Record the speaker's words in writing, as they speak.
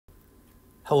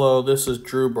Hello, this is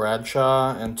Drew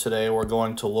Bradshaw, and today we're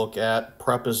going to look at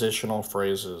prepositional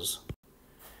phrases.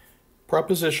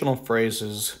 Prepositional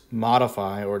phrases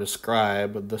modify or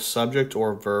describe the subject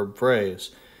or verb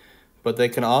phrase, but they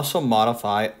can also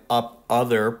modify up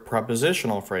other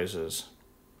prepositional phrases.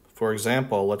 For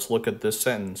example, let's look at this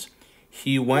sentence.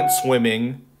 He went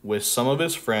swimming with some of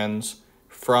his friends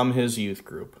from his youth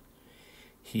group.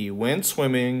 He went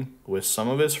swimming with some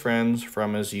of his friends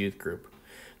from his youth group.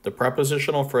 The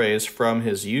prepositional phrase from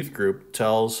his youth group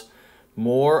tells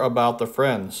more about the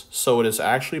friends, so it is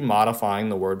actually modifying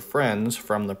the word friends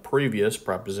from the previous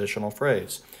prepositional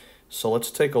phrase. So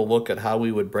let's take a look at how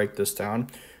we would break this down.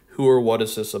 Who or what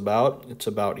is this about? It's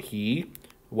about he.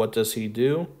 What does he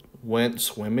do? Went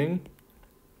swimming.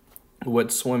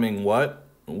 Went swimming what?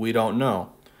 We don't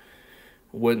know.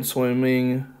 Went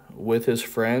swimming with his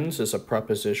friends is a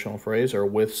prepositional phrase, or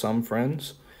with some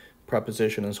friends.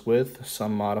 Preposition is with,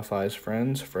 some modifies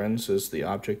friends. Friends is the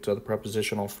object of the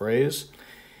prepositional phrase.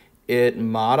 It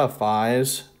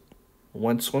modifies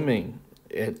went swimming.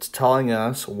 It's telling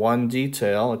us one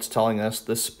detail. It's telling us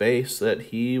the space that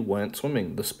he went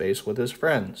swimming, the space with his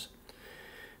friends.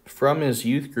 From his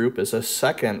youth group is a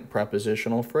second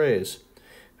prepositional phrase.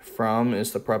 From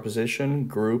is the preposition.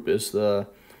 Group is the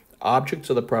object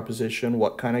of the preposition.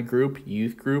 What kind of group?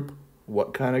 Youth group.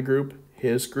 What kind of group?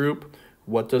 His group.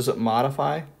 What does it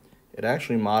modify? It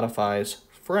actually modifies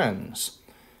friends.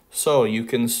 So you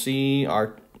can see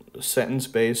our sentence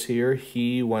base here.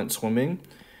 He went swimming.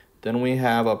 Then we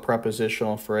have a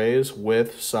prepositional phrase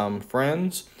with some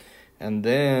friends. And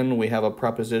then we have a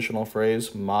prepositional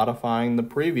phrase modifying the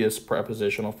previous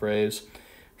prepositional phrase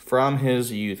from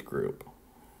his youth group.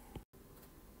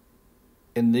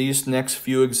 In these next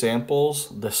few examples,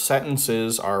 the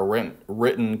sentences are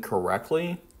written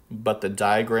correctly, but the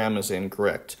diagram is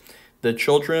incorrect. The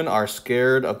children are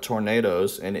scared of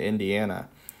tornadoes in Indiana.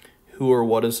 Who or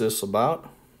what is this about?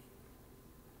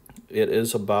 It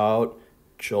is about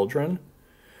children.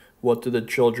 What do the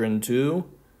children do?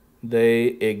 They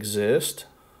exist.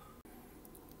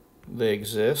 They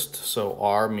exist, so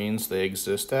are means they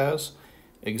exist as.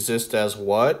 Exist as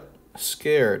what?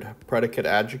 Scared. Predicate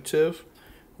adjective.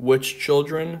 Which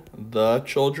children? The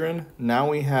children.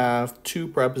 Now we have two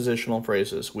prepositional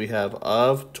phrases. We have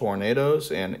of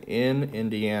tornadoes and in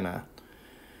Indiana.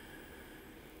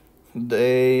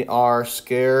 They are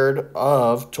scared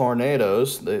of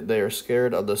tornadoes. They are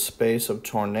scared of the space of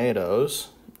tornadoes.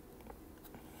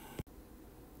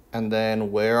 And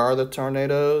then where are the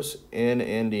tornadoes? In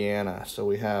Indiana. So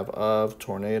we have of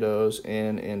tornadoes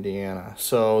in Indiana.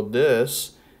 So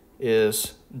this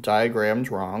is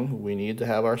diagrammed wrong. We need to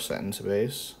have our sentence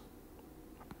base.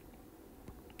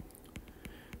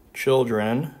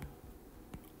 Children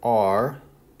are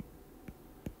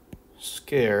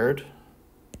scared.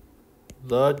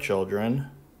 The children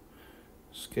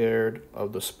scared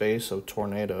of the space of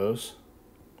tornadoes.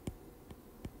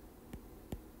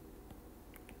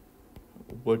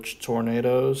 Which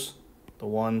tornadoes? The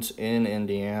ones in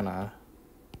Indiana.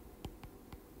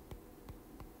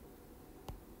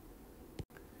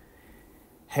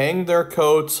 Hang their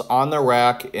coats on the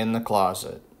rack in the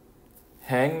closet.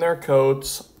 Hang their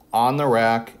coats on the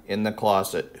rack in the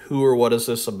closet. Who or what is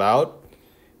this about?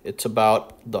 It's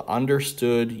about the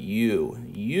understood you.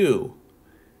 You.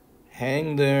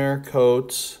 Hang their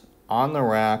coats on the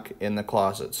rack in the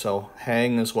closet. So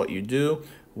hang is what you do.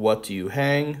 What do you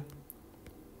hang?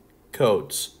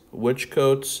 Coats. Which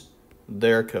coats?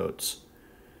 Their coats.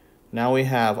 Now we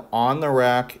have on the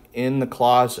rack in the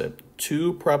closet.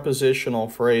 Two prepositional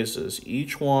phrases.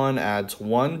 Each one adds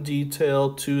one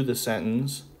detail to the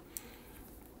sentence.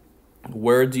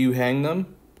 Where do you hang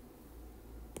them?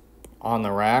 On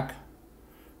the rack.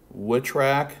 Which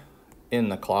rack? In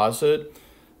the closet.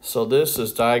 So this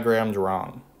is diagrammed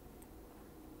wrong.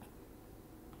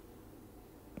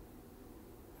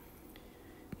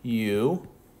 You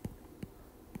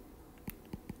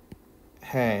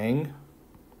hang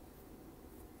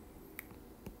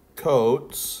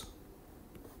coats,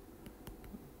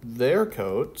 their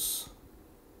coats,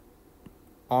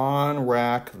 on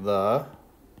rack the,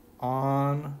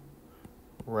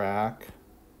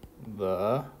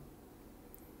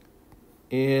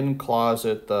 in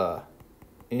closet the,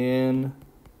 in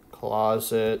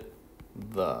closet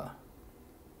the.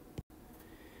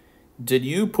 Did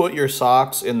you put your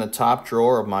socks in the top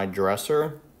drawer of my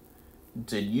dresser?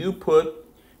 Did you put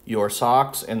your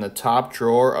socks in the top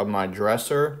drawer of my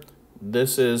dresser?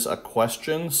 This is a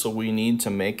question, so we need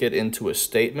to make it into a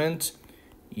statement.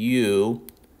 You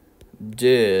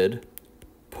did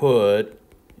put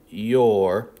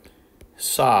your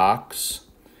socks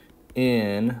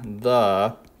in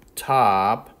the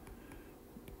top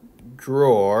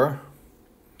drawer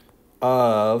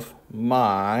of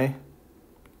my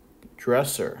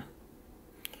dresser.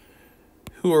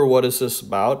 Who or what is this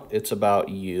about? It's about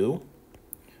you.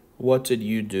 What did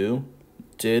you do?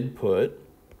 Did put.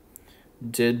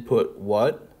 Did put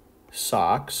what?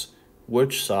 Socks.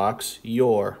 Which socks?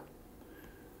 Your.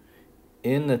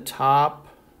 In the top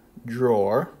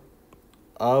drawer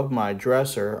of my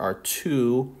dresser are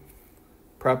two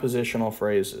prepositional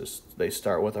phrases. They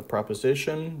start with a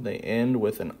preposition. They end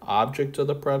with an object of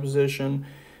the preposition.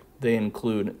 They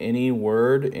include any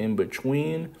word in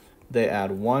between. They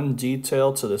add one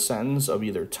detail to the sentence of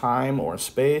either time or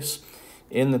space.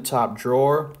 In the top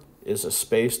drawer is a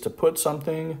space to put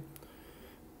something.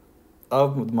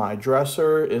 Of my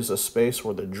dresser is a space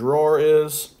where the drawer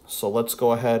is. So let's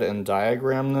go ahead and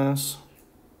diagram this.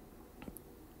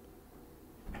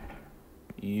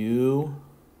 You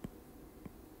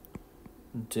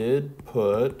did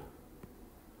put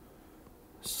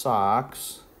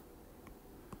socks,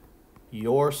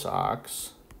 your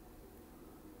socks,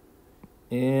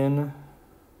 in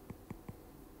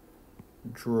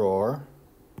drawer,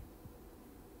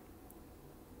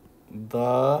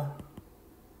 the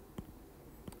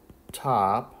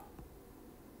top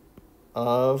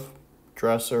of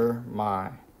dresser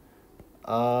my,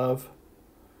 of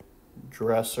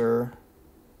dresser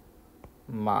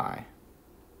my.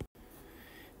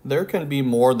 There can be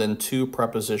more than two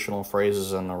prepositional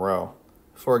phrases in a row.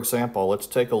 For example, let's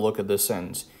take a look at this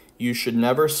sentence. You should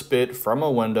never spit from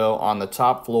a window on the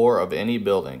top floor of any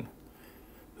building.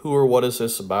 Who or what is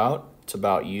this about? It's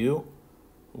about you.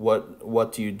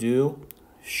 What do you do?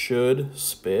 Should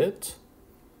spit.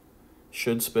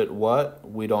 Should spit what?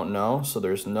 We don't know, so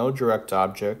there's no direct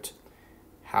object.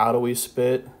 How do we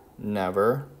spit?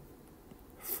 Never.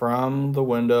 From the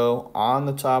window on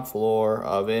the top floor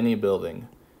of any building.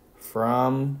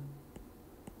 From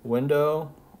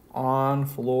window, on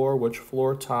floor, which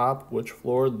floor? Top, which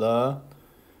floor? The,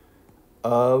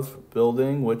 of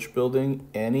building, which building?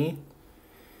 Any.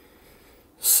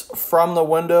 From the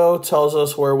window tells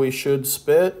us where we should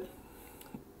spit.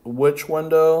 Which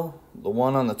window? The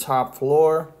one on the top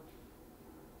floor.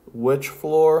 Which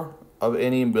floor? Of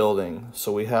any building.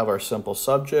 So we have our simple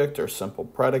subject, our simple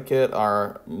predicate,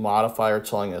 our modifier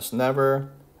telling us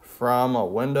never, from a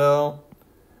window,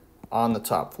 on the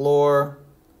top floor,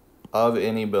 of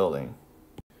any building.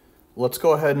 Let's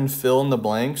go ahead and fill in the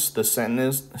blanks. The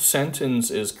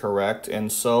sentence is correct,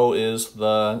 and so is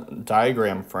the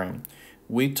diagram frame.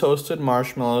 We toasted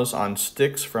marshmallows on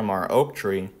sticks from our oak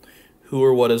tree. Who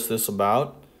or what is this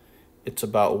about? It's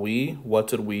about we. What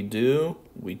did we do?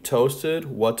 We toasted.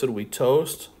 What did we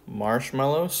toast?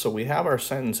 Marshmallows. So we have our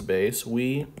sentence base.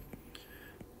 We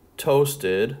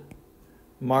toasted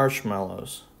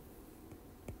marshmallows.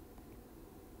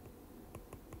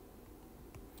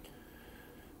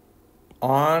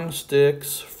 On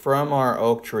sticks from our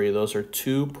oak tree. Those are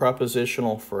two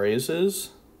prepositional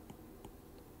phrases.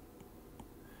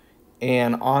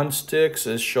 And on sticks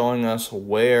is showing us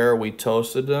where we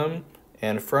toasted them.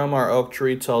 And from our oak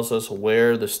tree tells us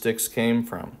where the sticks came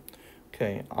from.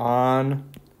 Okay,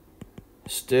 on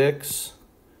sticks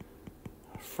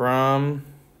from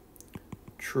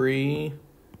tree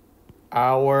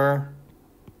our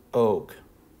oak.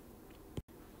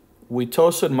 We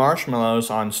toasted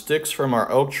marshmallows on sticks from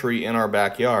our oak tree in our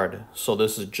backyard. So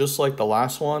this is just like the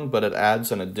last one, but it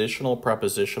adds an additional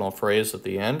prepositional phrase at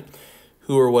the end.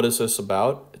 Who or what is this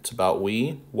about? It's about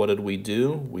we. What did we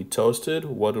do? We toasted.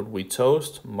 What did we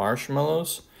toast?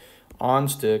 Marshmallows on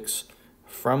sticks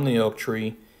from the oak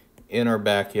tree in our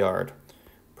backyard.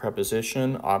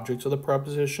 Preposition, object of the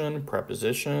preposition,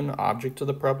 preposition, object of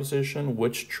the preposition.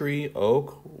 Which tree?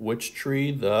 Oak. Which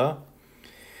tree? The.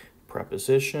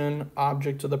 Preposition,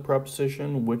 object of the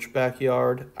preposition. Which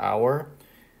backyard? Our.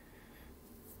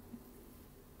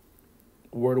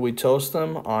 Where do we toast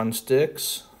them? On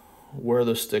sticks. Where are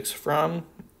the sticks from?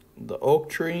 The oak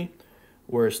tree.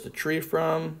 Where's the tree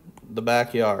from? The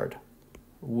backyard.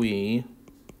 We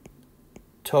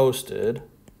toasted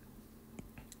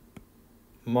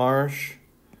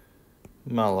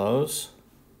marshmallows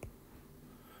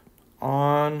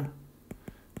on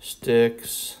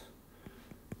sticks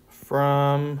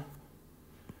from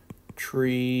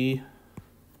tree,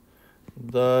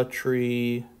 the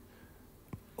tree,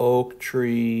 oak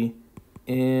tree,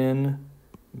 in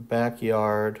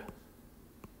backyard.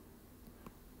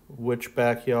 Which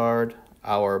backyard?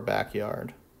 Our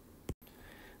backyard.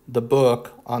 The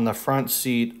book on the front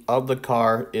seat of the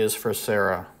car is for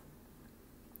Sarah.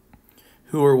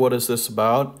 Who or what is this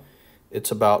about?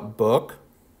 It's about book.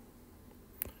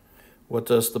 What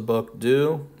does the book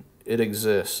do? It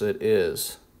exists. It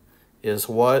is. Is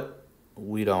what?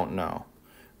 We don't know.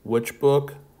 Which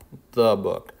book? The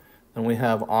book. Then we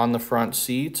have on the front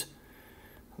seat.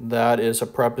 That is a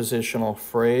prepositional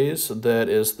phrase. That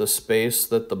is the space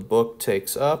that the book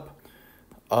takes up.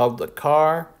 Of the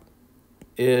car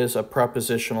is a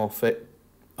prepositional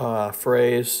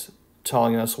phrase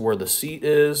telling us where the seat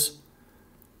is.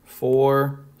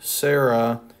 For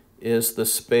Sarah is the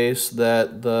space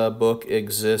that the book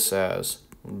exists as.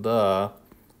 The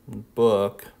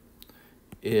book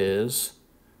is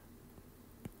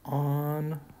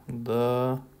on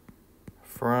the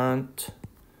front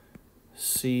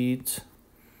seat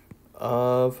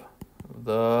of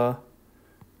the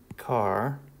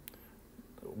car.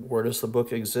 Where does the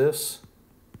book exist?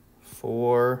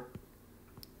 For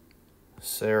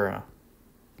Sarah.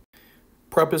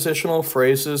 Prepositional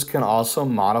phrases can also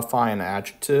modify an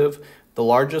adjective. The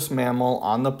largest mammal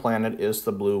on the planet is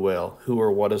the blue whale. Who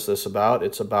or what is this about?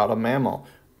 It's about a mammal.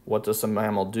 What does the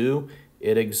mammal do?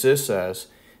 It exists as.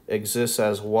 Exists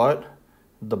as what?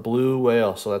 The blue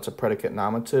whale. So that's a predicate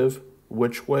nominative.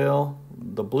 Which whale?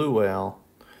 The blue whale.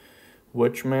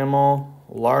 Which mammal?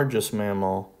 Largest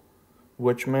mammal.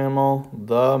 Which mammal?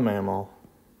 The mammal.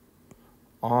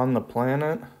 On the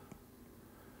planet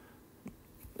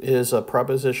is a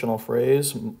prepositional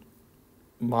phrase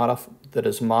that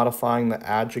is modifying the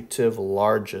adjective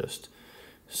largest.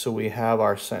 So we have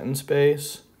our sentence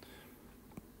base.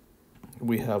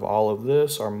 We have all of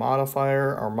this, our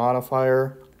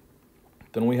modifier.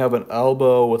 Then we have an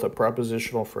elbow with a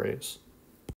prepositional phrase.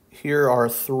 Here are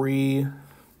 3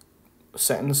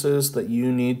 sentences that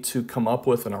you need to come up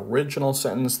with an original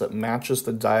sentence that matches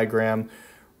the diagram.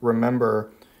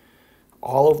 Remember,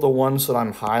 all of the ones that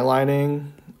I'm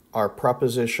highlighting are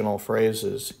prepositional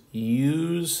phrases.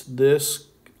 Use this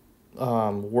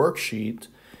worksheet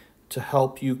to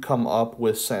help you come up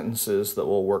with sentences that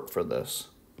will work for this.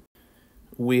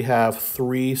 We have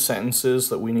 3 sentences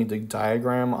that we need to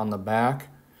diagram on the back.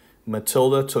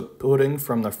 Matilda took pudding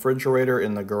from the refrigerator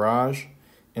in the garage.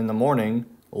 In the morning,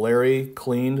 Larry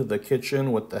cleaned the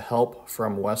kitchen with the help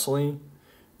from Wesley.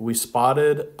 We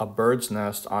spotted a bird's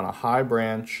nest on a high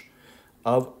branch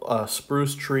of a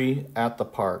spruce tree at the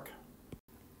park.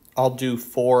 I'll do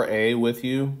 4A with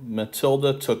you.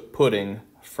 Matilda took pudding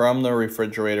from the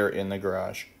refrigerator in the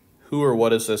garage. Who or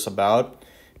what is this about?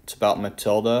 It's about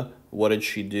Matilda. What did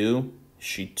she do?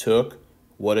 She took.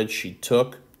 What did she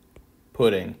took?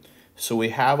 Pudding. So we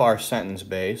have our sentence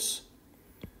base.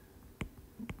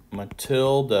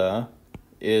 Matilda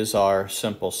is our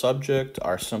simple subject.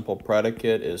 Our simple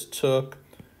predicate is took.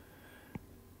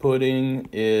 Pudding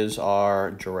is our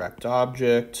direct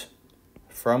object.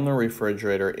 From the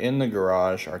refrigerator in the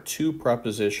garage are 2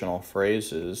 prepositional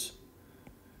phrases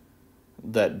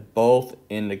that both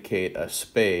indicate a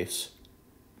space.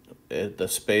 The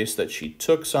space that she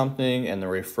took something, and the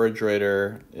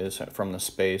refrigerator is from the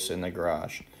space in the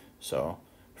garage. So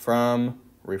from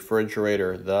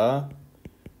refrigerator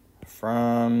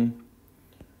from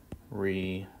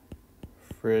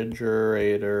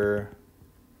refrigerator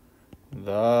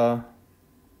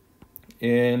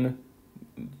in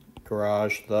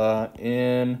garage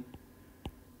in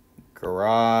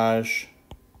garage